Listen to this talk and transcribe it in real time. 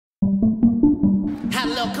had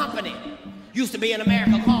a little company, used to be in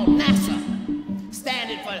America, called NASA,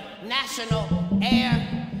 standing for National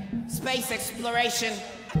Air Space Exploration.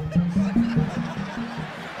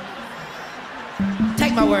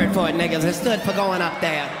 Take my word for it, niggas. It stood for going up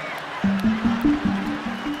there.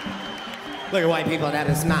 Look at white people, that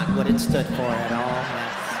is not what it stood for at all.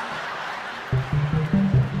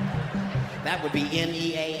 That would be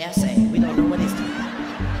NASA. We don't know what it stood for.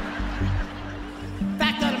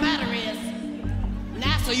 Fact of the matter is,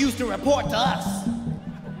 NASA used to report to us,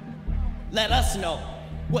 let us know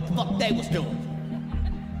what the fuck they was doing.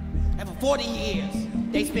 And for 40 years,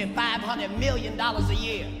 they spent $500 million a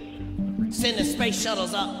year sending space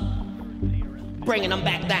shuttles up, bringing them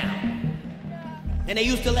back down. And they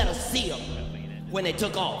used to let us see them when they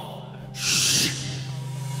took off.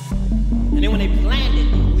 And then when they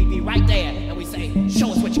landed, we'd be right there and we'd say, show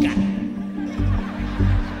us what you got.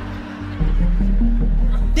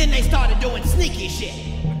 Then they started doing sneaky shit.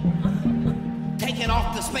 Taking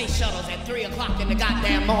off the space shuttles at 3 o'clock in the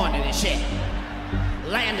goddamn morning and shit.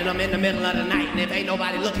 Landing them in the middle of the night, and if ain't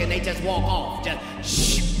nobody looking, they just walk off. Just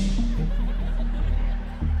shh.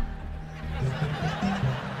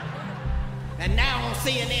 And now on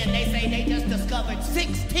CNN, they say they just discovered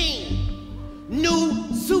 16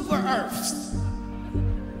 new super Earths.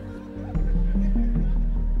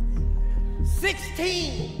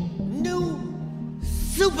 16 new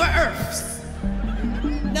super Earths.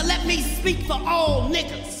 Now let me speak for all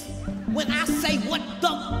niggas when I say what the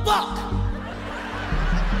fuck.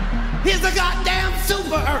 Here's a goddamn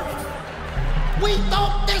super Earth. We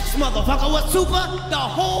thought this motherfucker was super the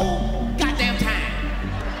whole goddamn time.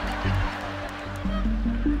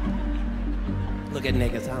 Look at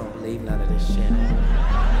niggas, I don't believe none of this shit.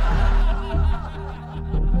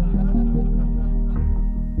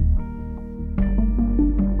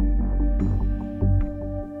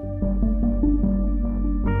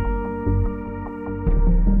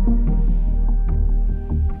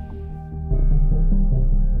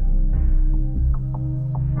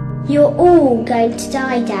 You're all going to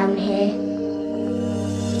die down here.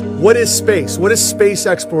 What is space? What is space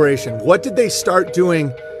exploration? What did they start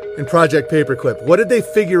doing in Project Paperclip? What did they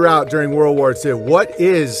figure out during World War II? What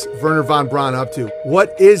is Wernher von Braun up to?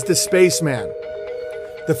 What is the spaceman?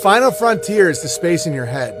 The final frontier is the space in your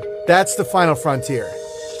head. That's the final frontier.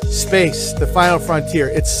 Space, the final frontier.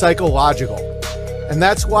 It's psychological. And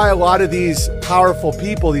that's why a lot of these powerful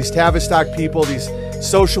people, these Tavistock people, these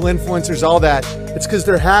social influencers, all that, it's because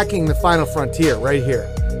they're hacking the final frontier right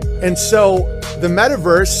here. And so the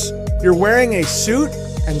metaverse, you're wearing a suit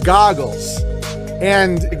and goggles,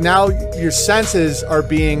 and now your senses are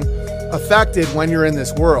being affected when you're in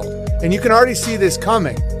this world. And you can already see this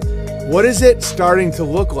coming. What is it starting to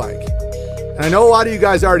look like? And I know a lot of you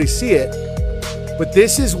guys already see it, but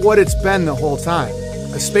this is what it's been the whole time,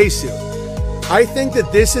 a spacesuit. I think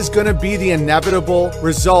that this is going to be the inevitable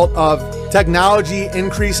result of technology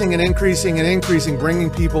increasing and increasing and increasing, bringing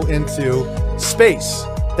people into space.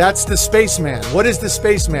 That's the spaceman. What is the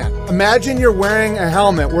spaceman? Imagine you're wearing a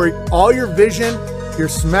helmet where all your vision, your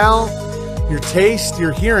smell, your taste,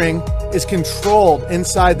 your hearing is controlled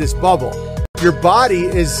inside this bubble. Your body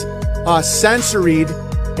is sensoried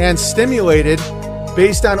and stimulated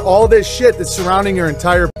based on all this shit that's surrounding your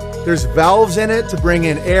entire. There's valves in it to bring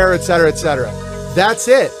in air, etc., etc. That's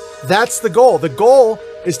it. That's the goal. The goal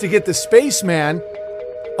is to get the spaceman,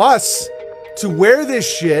 us, to wear this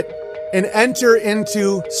shit and enter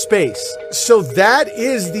into space. So that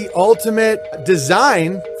is the ultimate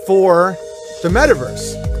design for the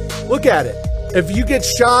metaverse. Look at it. If you get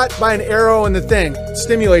shot by an arrow in the thing,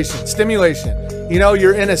 stimulation. You know,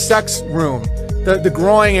 you're in a sex room, the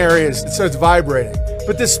growing areas, it starts vibrating.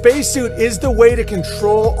 But the spacesuit is the way to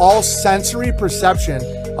control all sensory perception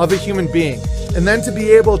of a human being. And then to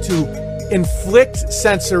be able to inflict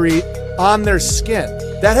sensory on their skin.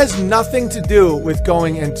 That has nothing to do with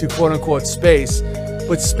going into quote unquote space.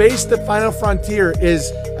 But space, the final frontier,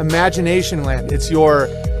 is imagination land. It's your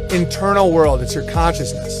internal world. It's your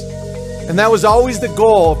consciousness. And that was always the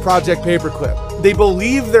goal of Project Paperclip. They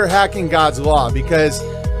believe they're hacking God's law because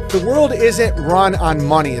the world isn't run on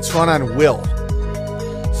money. It's run on will.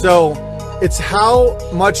 So it's how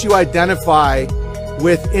much you identify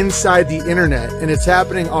with inside the internet, and it's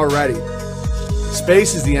happening already.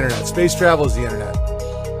 Space is the internet. Space travel is the internet.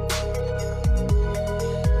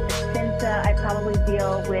 Since I probably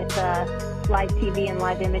deal with live TV and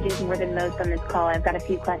live images more than most on this call, I've got a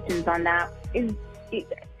few questions on that.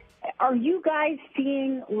 Are you guys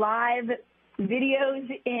seeing live videos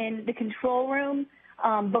in the control room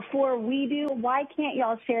before we do? Why can't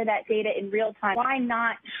y'all share that data in real time? Why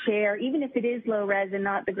not share, even if it is low res and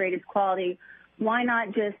not the greatest quality, Why not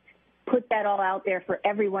just put that all out there for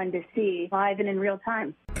everyone to see live and in real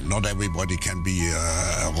time? Not everybody can be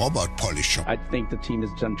a robot polisher. I think the team has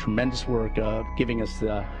done tremendous work of giving us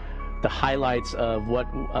the highlights of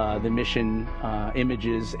what the mission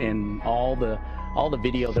images and all the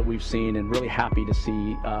video that we've seen, and really happy to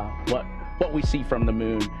see what we see from the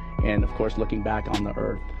moon, and of course looking back on the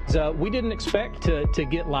Earth. We didn't expect to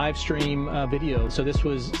get live stream video, so this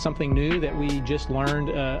was something new that we just learned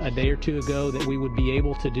a day or two ago that we would be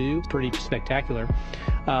able to do. Pretty spectacular.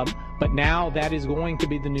 But now that is going to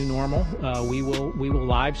be the new normal. We will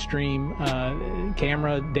live stream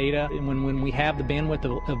camera data when we have the bandwidth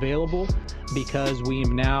available, because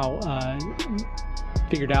we've now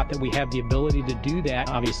figured out that we have the ability to do that.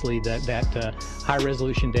 Obviously, that high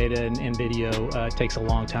resolution data and video takes a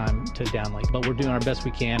long time to download, but we're doing our best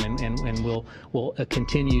we can, and we'll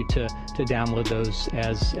continue to download those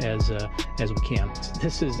as we can.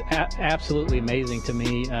 This is absolutely amazing to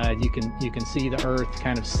me. You can see the Earth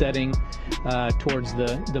kind of setting towards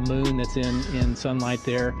the moon that's in sunlight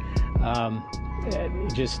there.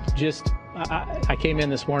 I came in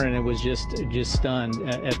this morning and was just stunned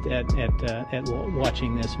at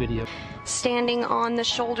watching this video. Standing on the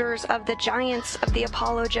shoulders of the giants of the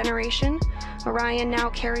Apollo generation, Orion now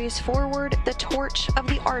carries forward the torch of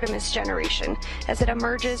the Artemis generation as it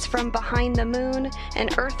emerges from behind the moon, an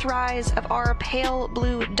Earthrise of our pale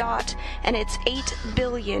blue dot and its 8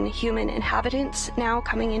 billion human inhabitants now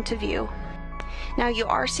coming into view. Now you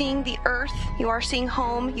are seeing the Earth, you are seeing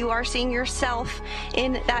home, you are seeing yourself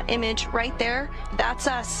in that image right there. That's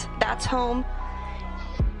us, that's home.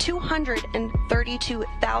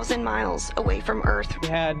 232,000 miles away from Earth. We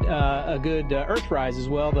had a good Earthrise as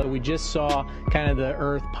well, though we just saw kind of the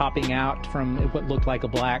Earth popping out from what looked like a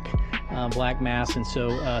black mass, and so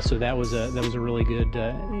that was a really good,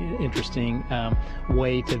 interesting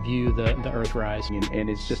way to view the Earthrise. And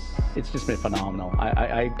it's just been phenomenal.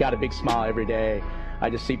 I got a big smile every day. I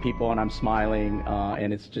just see people and I'm smiling,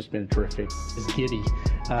 and it's just been terrific. It's giddy.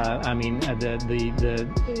 I mean,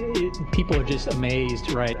 people are just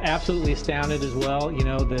amazed, right? Absolutely astounded as well. You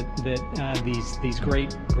know that these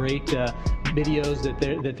great videos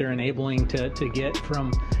that they're enabling to get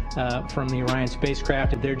from the Orion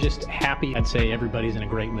spacecraft. They're just happy. I'd say everybody's in a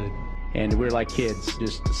great mood. And we're like kids,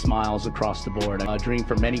 just smiles across the board. A dream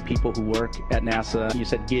for many people who work at NASA. You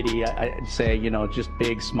said giddy, I'd say, just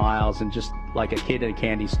big smiles, and just like a kid in a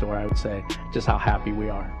candy store, I would say, just how happy we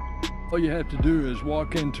are. All you have to do is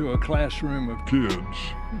walk into a classroom of kids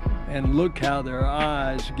and look how their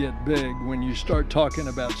eyes get big when you start talking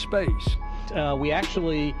about space. We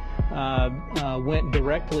actually went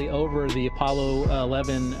directly over the Apollo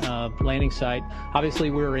 11 landing site.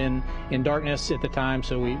 Obviously, we were in darkness at the time,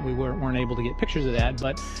 so we weren't able to get pictures of that.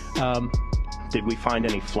 But did we find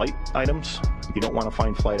any flight items? You don't want to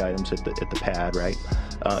find flight items at the pad, right?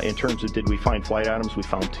 In terms of did we find flight items, we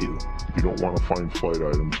found 2. You don't want to find flight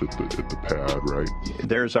items at the pad, right?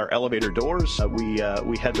 There's our elevator doors. We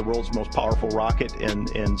had the world's most powerful rocket, and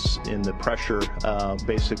the pressure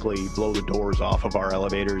basically blow the doors off of our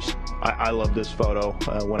elevators. I love this photo.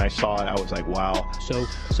 When I saw it, I was like, wow. So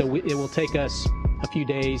it will take us a few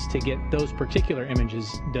days to get those particular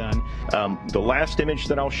images done. The last image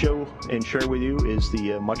that I'll show and share with you is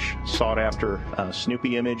the much sought after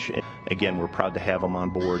Snoopy image. Again, we're proud to have them on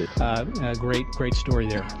board. Great story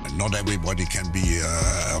there. Not everybody can be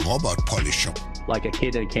a robot polisher. Like a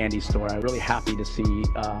kid in a candy store, I'm really happy to see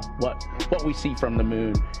what we see from the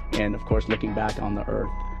moon, and of course looking back on the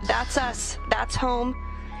Earth. That's us, that's home.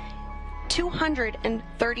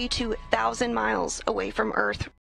 232,000 miles away from Earth.